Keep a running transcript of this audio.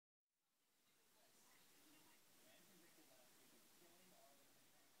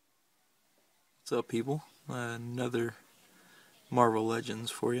What's up, people? Another Marvel Legends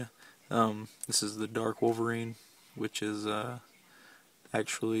for you. This is the Dark Wolverine, which is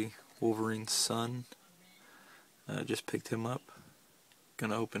actually Wolverine's son. Just picked him up.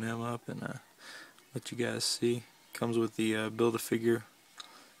 Gonna open him up and let you guys see. Comes with the Build-A-Figure,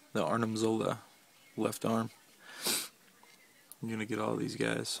 the Arnim Zola left arm. I'm gonna get all these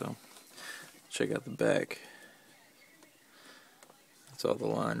guys, so check out the back. That's all the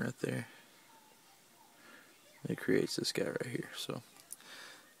line right there. It creates this guy right here, so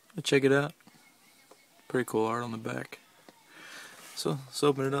check it out. Pretty cool art on the back. So let's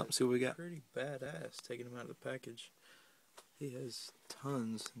open it up and see what we got. Pretty badass taking him out of the package. He has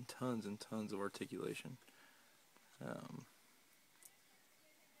tons and tons and tons of articulation. He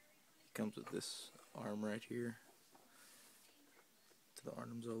comes with this arm right here to the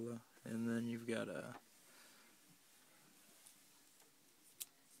Arnim Zola, and then you've got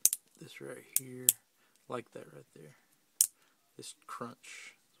this right here. Like that right there. This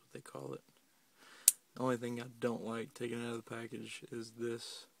crunch is what they call it. The only thing I don't like taking out of the package is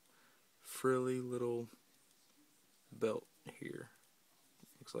this frilly little belt here.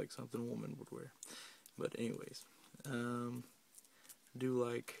 Looks like something a woman would wear. But anyways, I do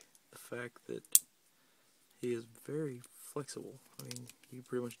like the fact that he is very flexible. I mean, you can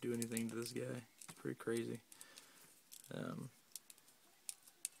pretty much do anything to this guy. It's pretty crazy.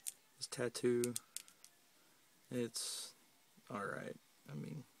 This tattoo, it's alright. I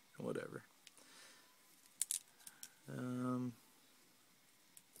mean, whatever.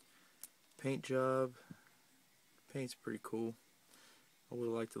 Paint job. Paint's pretty cool. I would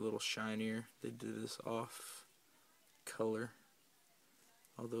have liked a little shinier. They did this off color,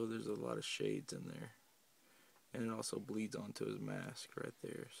 although there's a lot of shades in there. And it also bleeds onto his mask right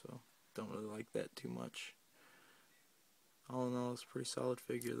there, so don't really like that too much. All in all, it's a pretty solid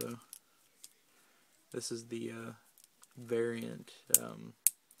figure though. This is the variant.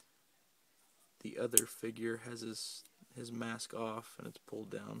 The other figure has his mask off and it's pulled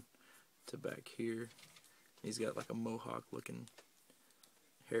down to back here. He's got like a mohawk looking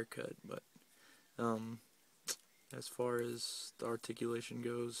haircut, but as far as the articulation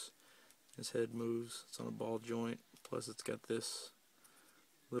goes, his head moves. It's on a ball joint, plus it's got this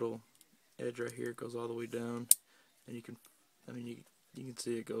little edge right here. It goes all the way down, and you can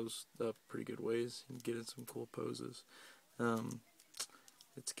see it goes up pretty good ways. You can get in some cool poses.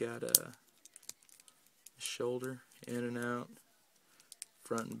 It's got a shoulder in and out,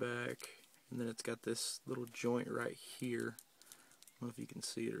 front and back, and then it's got this little joint right here. I don't know if you can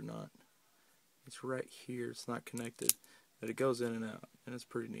see it or not. It's right here. It's not connected, but it goes in and out, and it's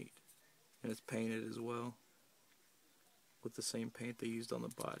pretty neat. And it's painted as well with the same paint they used on the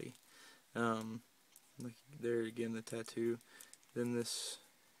body. Like there again, the tattoo. Then this,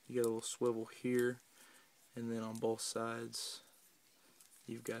 you got a little swivel here, and then on both sides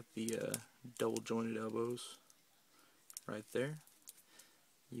you've got the double jointed elbows right there.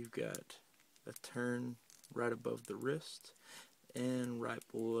 You've got a turn right above the wrist and right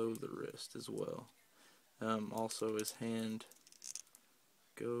below the wrist as well. Also his hand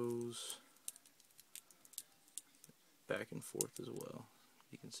goes back and forth as well.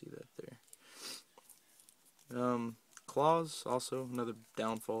 You can see that there. Claws, also another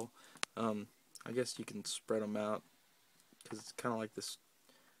downfall. I guess you can spread them out because it's kind of like this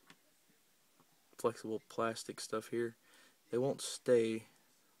flexible plastic stuff here. They won't stay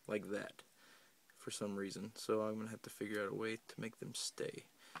like that for some reason, so I'm gonna have to figure out a way to make them stay.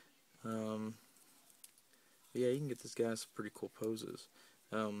 Yeah, you can get this guy some pretty cool poses.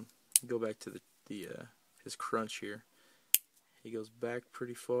 Go back to his crunch here. He goes back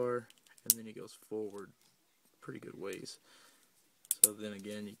pretty far, and then he goes forward pretty good ways. So then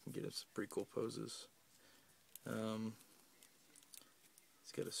again, you can get him some pretty cool poses. He's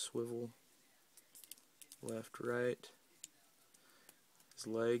got a swivel, left, right. His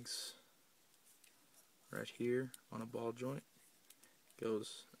legs right here on a ball joint.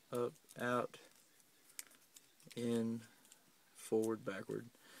 Goes up, out, in, forward, backward.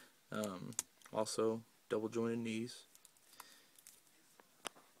 Also double jointed knees.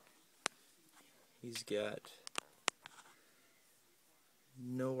 He's got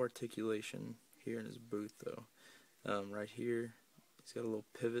no articulation here in his boot though. Right here, he's got a little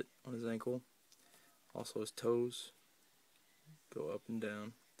pivot on his ankle. Also his toes go up and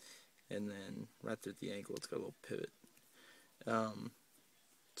down, and then right there at the ankle it's got a little pivot.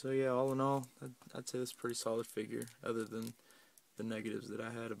 So yeah, all in all, I'd say this is a pretty solid figure, other than the negatives that I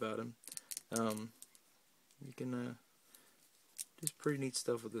had about him. You can do some pretty neat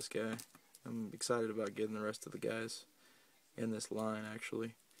stuff with this guy. I'm excited about getting the rest of the guys in this line,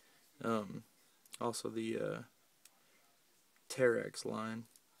 actually. Also the Terex line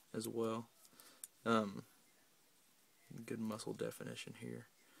as well. Good muscle definition here.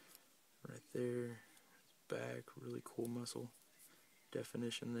 Right there. Back, really cool muscle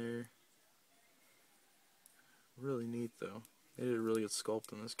definition there. Really neat though. They did a really good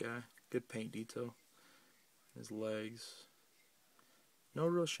sculpt on this guy. Good paint detail. His legs. No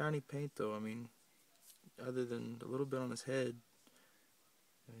real shiny paint though. I mean, other than a little bit on his head.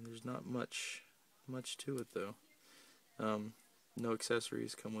 I mean, there's not much to it though. No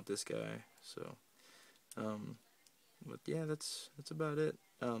accessories come with this guy, so. But yeah, that's about it.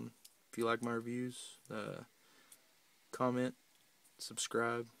 If you like my reviews, comment,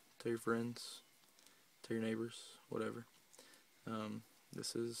 subscribe, tell your friends, tell your neighbors, whatever.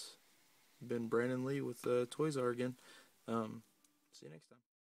 This has been Brandon Lee with Toys R again. See you next time.